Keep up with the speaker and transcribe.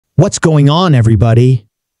What's going on, everybody?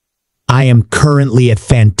 I am currently at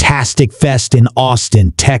Fantastic Fest in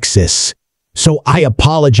Austin, Texas. So I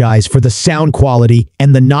apologize for the sound quality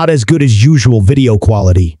and the not as good as usual video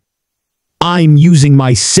quality. I'm using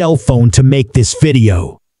my cell phone to make this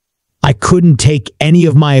video. I couldn't take any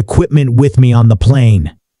of my equipment with me on the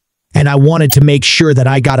plane. And I wanted to make sure that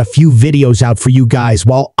I got a few videos out for you guys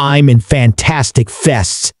while I'm in Fantastic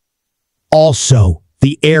Fest. Also,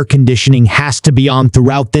 the air conditioning has to be on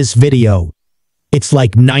throughout this video. It's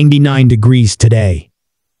like 99 degrees today.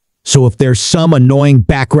 So if there's some annoying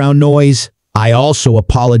background noise, I also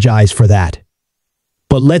apologize for that.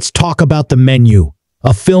 But let's talk about The Menu,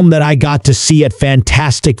 a film that I got to see at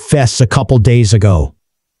Fantastic Fest a couple days ago.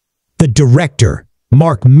 The director,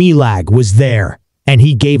 Mark Melag, was there, and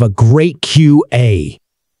he gave a great QA.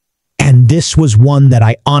 And this was one that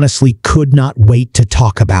I honestly could not wait to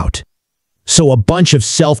talk about. So a bunch of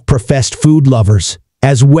self-professed food lovers,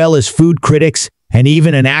 as well as food critics, and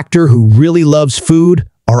even an actor who really loves food,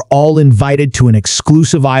 are all invited to an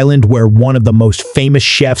exclusive island where one of the most famous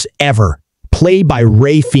chefs ever, played by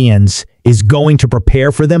Ray Fiennes, is going to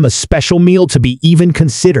prepare for them a special meal to be even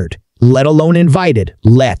considered, let alone invited.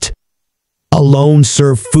 Let alone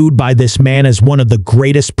serve food by this man is one of the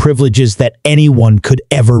greatest privileges that anyone could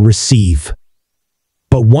ever receive.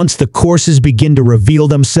 But once the courses begin to reveal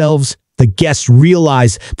themselves, the guests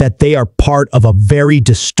realize that they are part of a very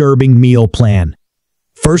disturbing meal plan.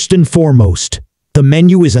 First and foremost, The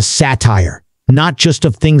Menu is a satire, not just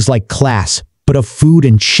of things like class, but of food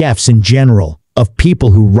and chefs in general, of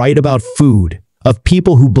people who write about food, of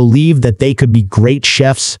people who believe that they could be great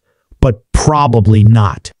chefs, but probably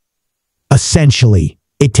not. Essentially,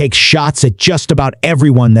 it takes shots at just about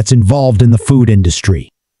everyone that's involved in the food industry.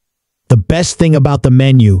 The best thing about The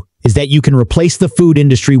Menu is that you can replace the food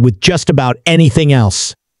industry with just about anything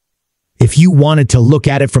else. If you wanted to look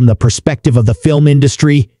at it from the perspective of the film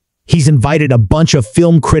industry, he's invited a bunch of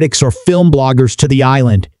film critics or film bloggers to the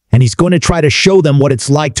island, and he's going to try to show them what it's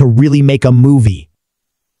like to really make a movie.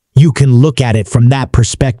 You can look at it from that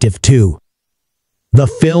perspective too. The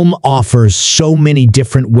film offers so many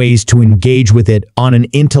different ways to engage with it on an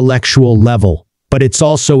intellectual level, but it's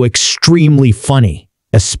also extremely funny,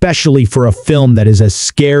 especially for a film that is as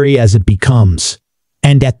scary as it becomes.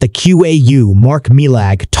 And at the QAU, Mark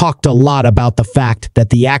Melag talked a lot about the fact that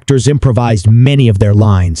the actors improvised many of their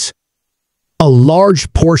lines. A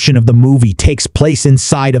large portion of the movie takes place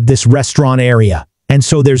inside of this restaurant area, and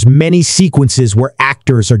so there's many sequences where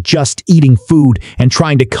actors are just eating food and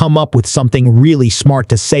trying to come up with something really smart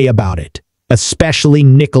to say about it, especially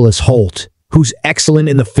Nicholas Hoult, who's excellent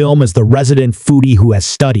in the film as the resident foodie who has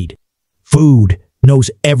studied food,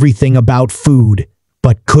 knows everything about food,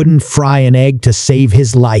 but couldn't fry an egg to save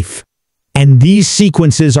his life. And these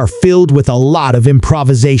sequences are filled with a lot of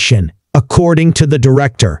improvisation, according to the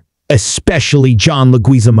director, especially John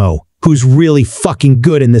Leguizamo, who's really fucking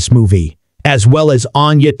good in this movie, as well as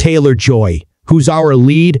Anya Taylor-Joy, who's our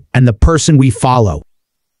lead and the person we follow.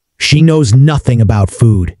 She knows nothing about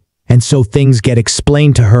food, and so things get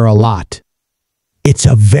explained to her a lot. It's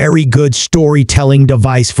a very good storytelling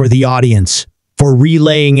device for the audience, for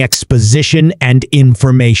relaying exposition and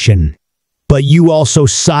information. But you also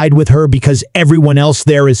side with her because everyone else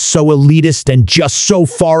there is so elitist and just so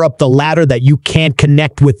far up the ladder that you can't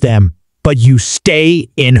connect with them, but you stay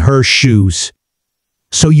in her shoes.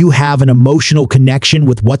 So you have an emotional connection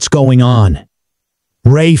with what's going on.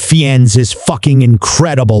 Ray Fiennes is fucking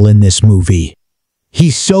incredible in this movie.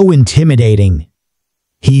 He's so intimidating.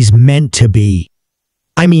 He's meant to be.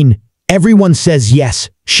 I mean, everyone says yes,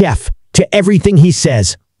 chef, to everything he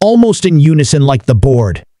says, almost in unison like the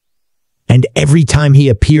board. And every time he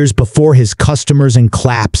appears before his customers and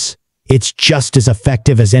claps, it's just as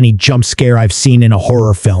effective as any jump scare I've seen in a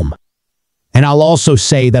horror film. And I'll also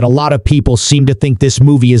say that a lot of people seem to think this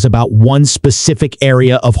movie is about one specific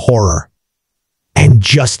area of horror. And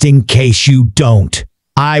just in case you don't,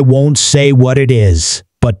 I won't say what it is.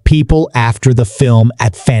 But people after the film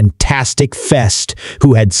at Fantastic Fest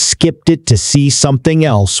who had skipped it to see something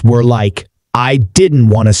else were like, I didn't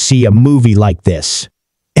want to see a movie like this.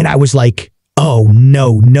 And I was like, oh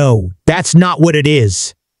no, that's not what it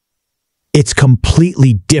is. It's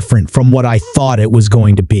completely different from what I thought it was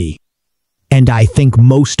going to be. And I think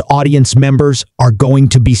most audience members are going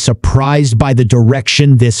to be surprised by the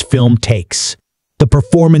direction this film takes. The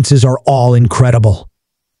performances are all incredible.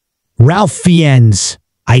 Ralph Fiennes,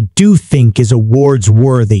 I do think, is awards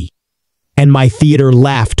worthy, and my theater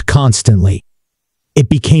laughed constantly. It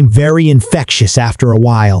became very infectious after a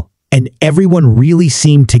while, and everyone really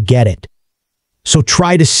seemed to get it. So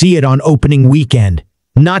try to see it on opening weekend,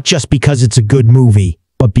 not just because it's a good movie,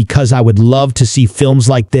 but because I would love to see films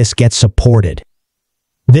like this get supported.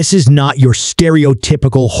 This is not your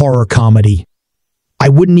stereotypical horror comedy. I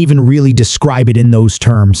wouldn't even really describe it in those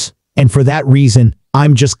terms. And for that reason,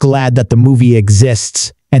 I'm just glad that the movie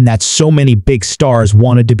exists and that so many big stars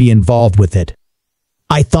wanted to be involved with it.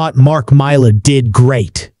 I thought Mark Mila did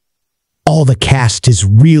great. All the cast is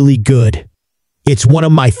really good. It's one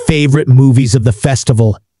of my favorite movies of the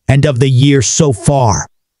festival and of the year so far.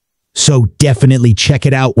 So definitely check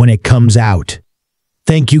it out when it comes out.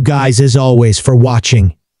 Thank you guys as always for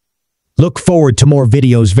watching. Look forward to more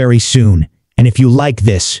videos very soon, and if you like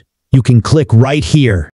this, you can click right here